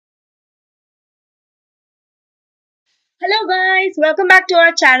Hello guys, welcome back to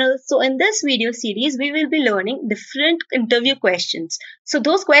our channel. So in this video series, we will be learning different interview questions. So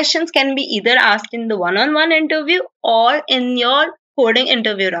those questions can be either asked in the one-on-one interview or in your coding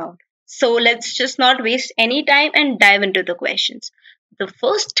interview round. So let's just not waste any time and dive into the questions. The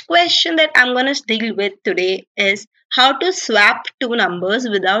first question that I'm going to deal with today is how to swap two numbers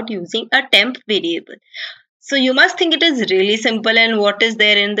without using a temp variable. So you must think it is really simple and what is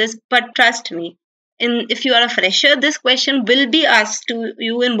there in this, but trust me, if you are a fresher, this question will be asked to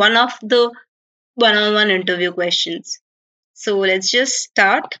you in one of the one-on-one interview questions. So let's just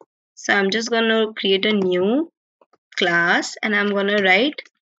start. So I'm just gonna create a new class and I'm gonna write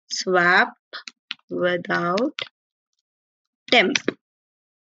swap without temp.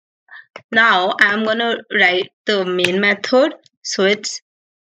 Now I'm gonna write the main method. So it's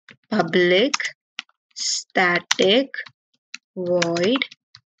public static void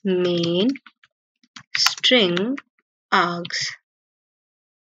main string args.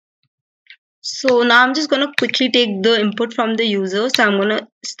 So now I'm just going to quickly take the input from the user. So I'm going to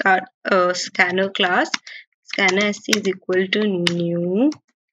start a scanner class. Scanner sc is equal to new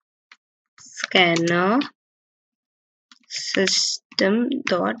scanner system.in.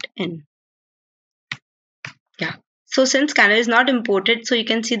 Yeah. So since scanner is not imported, so you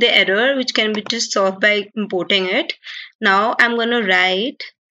can see the error which can be just solved by importing it. Now I'm going to write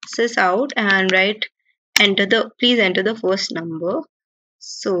sys out and write please enter the first number.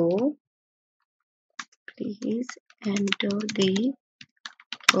 So please enter the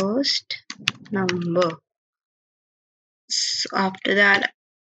first number. So after that,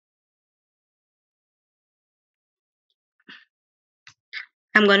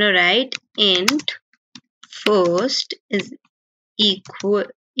 I'm gonna write int first is equal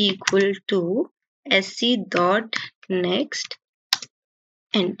to sc dot next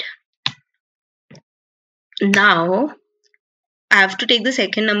int. Now I have to take the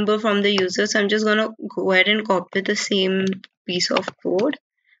second number from the user, so I'm just gonna go ahead and copy the same piece of code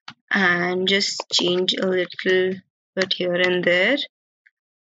and just change a little bit here and there.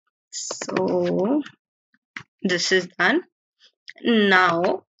 So this is done.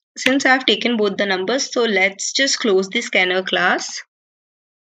 Now since I've taken both the numbers, so let's just close the scanner class.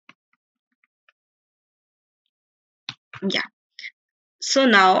 Yeah. So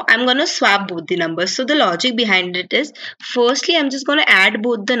now I'm going to swap both the numbers. So the logic behind it is, firstly, I'm just going to add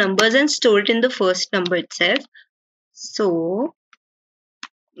both the numbers and store it in the first number itself. So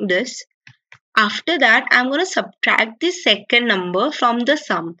this. After that, I'm going to subtract the second number from the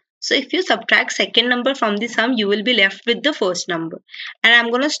sum. So if you subtract second number from the sum, you will be left with the first number. And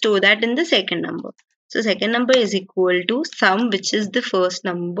I'm going to store that in the second number. So second number is equal to sum, which is the first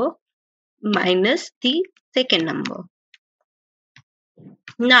number, minus the second number.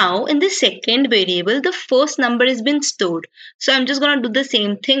 Now in the second variable, the first number has been stored. So I'm just going to do the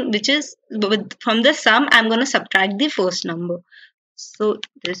same thing, which is from the sum, I'm going to subtract the first number. So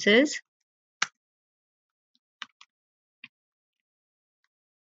this is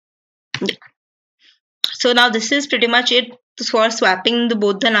so now this is pretty much it for swapping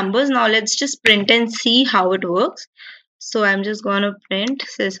both the numbers. Now let's just print and see how it works. So I'm just going to print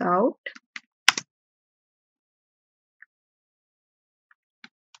this out.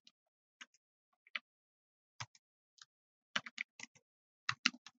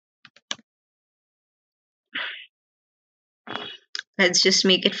 Let's just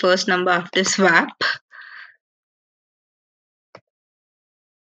make it first number after swap.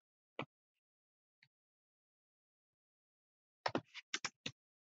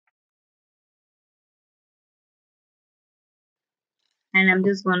 And I'm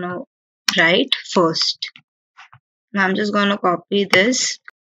just going to write first. Now I'm just going to copy this.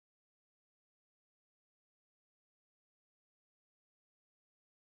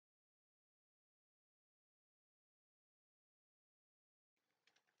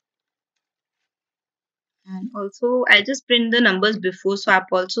 And also I just print the numbers before swap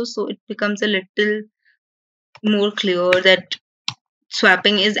also, so it becomes a little more clear that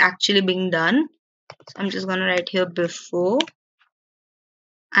swapping is actually being done. So I'm just going to write here before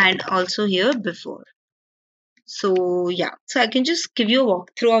and also here before. So yeah, so I can just give you a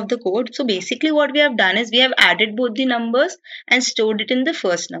walkthrough of the code. So basically what we have done is we have added both the numbers and stored it in the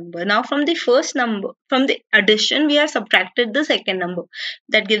first number. Now from the first number, from the addition, we have subtracted the second number.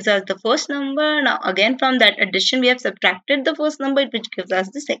 That gives us the first number. Now again from that addition, we have subtracted the first number, which gives us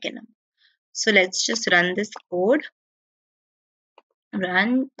the second number. So let's just run this code.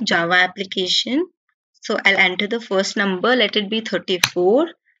 Run Java application. So I'll enter the first number, let it be 34.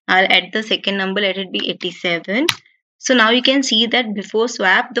 I'll add the second number, let it be 87. So now you can see that before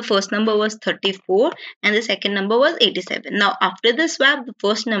swap, the first number was 34 and the second number was 87. Now after the swap, the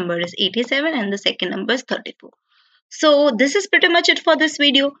first number is 87 and the second number is 34. So this is pretty much it for this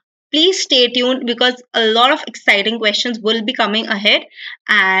video. Please stay tuned because a lot of exciting questions will be coming ahead.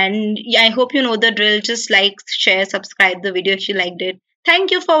 And yeah, I hope you know the drill. Just like, share, subscribe the video if you liked it. Thank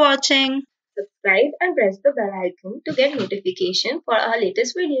you for watching. Subscribe and press the bell icon to get notification for our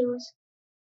latest videos.